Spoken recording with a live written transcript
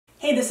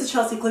Hey, this is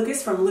Chelsea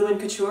Klukas from Lumen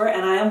Couture,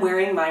 and I am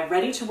wearing my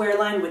ready-to-wear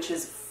line, which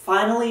is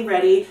finally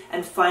ready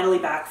and finally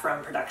back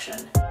from production.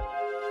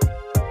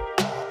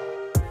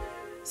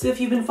 So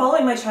if you've been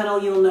following my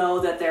channel, you'll know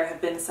that there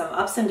have been some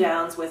ups and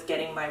downs with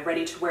getting my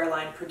ready-to-wear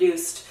line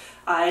produced.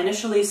 I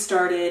initially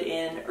started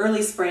in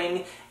early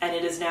spring, and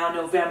it is now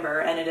November,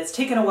 and it has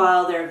taken a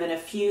while. There have been a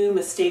few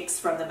mistakes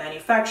from the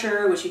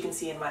manufacturer, which you can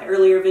see in my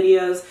earlier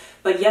videos,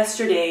 but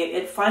yesterday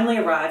it finally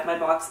arrived, my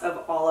box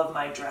of all of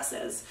my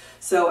dresses.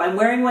 So I'm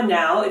wearing one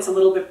now. It's a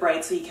little bit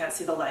bright so you can't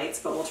see the lights,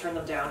 but we'll turn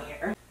them down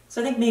here.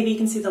 So I think maybe you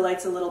can see the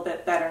lights a little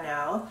bit better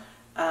now.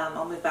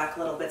 I'll move back a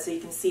little bit so you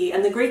can see.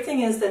 And the great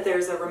thing is that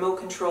there's a remote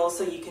control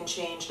so you can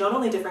change not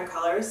only different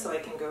colors, so I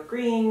can go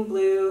green,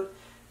 blue,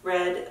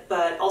 red,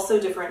 but also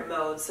different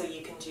modes, so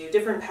you can do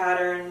different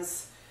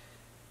patterns.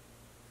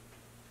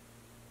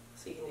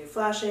 So you can do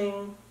flashing,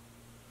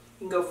 you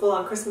can go full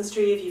on Christmas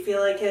tree if you feel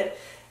like it,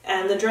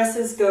 and the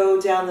dresses go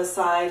down the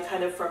side,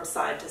 kind of from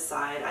side to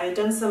side. I had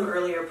done some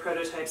earlier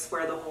prototypes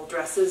where the whole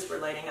dresses were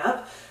lighting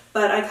up,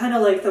 but I kind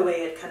of like the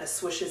way it kind of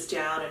swishes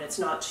down and it's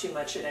not too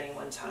much at any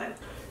one time.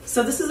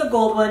 So this is a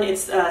gold one.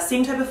 It's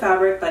same type of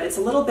fabric, but it's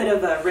a little bit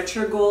of a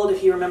richer gold.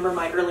 If you remember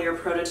my earlier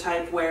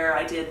prototype where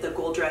I did the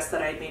gold dress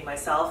that I had made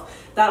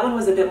myself, that one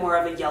was a bit more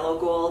of a yellow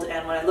gold,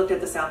 and when I looked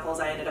at the samples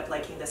I ended up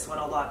liking this one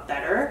a lot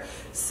better.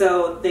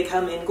 So they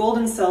come in gold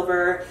and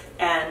silver,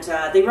 and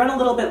they run a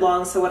little bit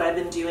long, so what I've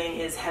been doing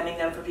is hemming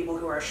them for people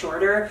who are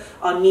shorter.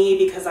 On me,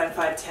 because I'm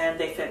 5'10",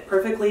 they fit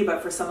perfectly,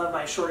 but for some of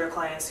my shorter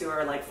clients who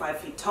are like 5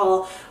 feet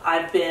tall,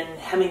 I've been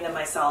hemming them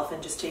myself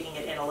and just taking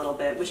it in a little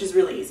bit, which is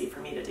really easy for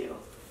me to do.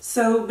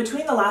 So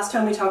between the last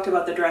time we talked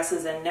about the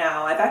dresses and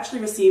now, I've actually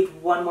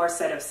received one more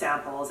set of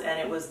samples, and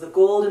it was the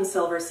gold and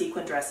silver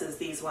sequin dresses,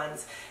 these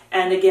ones.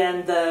 And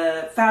again,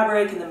 the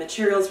fabric and the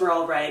materials were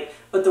all right,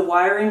 but the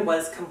wiring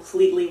was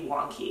completely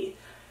wonky.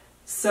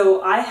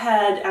 So I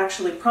had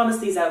actually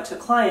promised these out to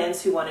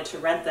clients who wanted to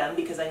rent them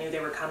because I knew they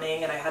were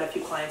coming, and I had a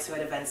few clients who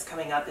had events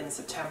coming up in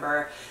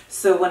September.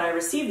 So when I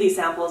received these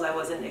samples, I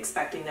wasn't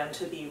expecting them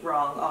to be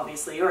wrong,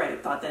 obviously, or I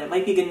thought that it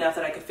might be good enough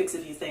that I could fix a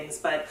few things,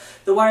 but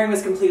the wiring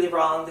was completely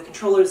wrong, the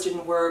controllers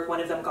didn't work, one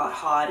of them got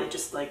hot, it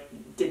just like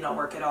did not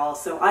work at all.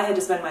 So I had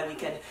to spend my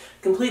weekend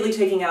completely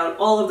taking out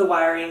all of the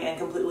wiring and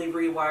completely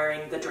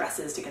rewiring the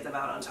dresses to get them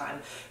out on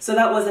time. So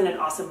that wasn't an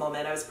awesome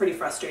moment. I was pretty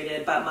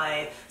frustrated, but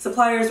my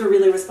suppliers were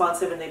really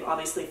responsive, and they've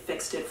obviously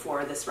fixed it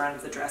for this round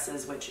of the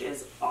dresses, which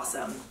is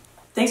awesome.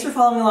 Thanks for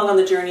following along on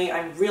the journey.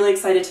 I'm really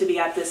excited to be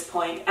at this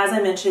point. As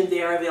I mentioned,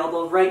 they are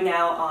available right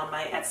now on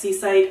my Etsy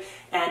site,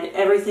 and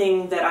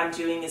everything that I'm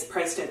doing is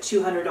priced at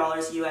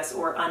 $200 US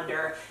or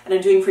under, and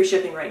I'm doing free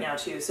shipping right now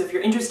too. So if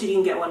you're interested, you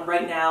can get one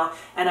right now,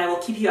 and I will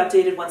keep you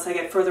updated once I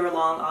get further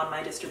along on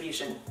my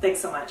distribution.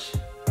 Thanks so much.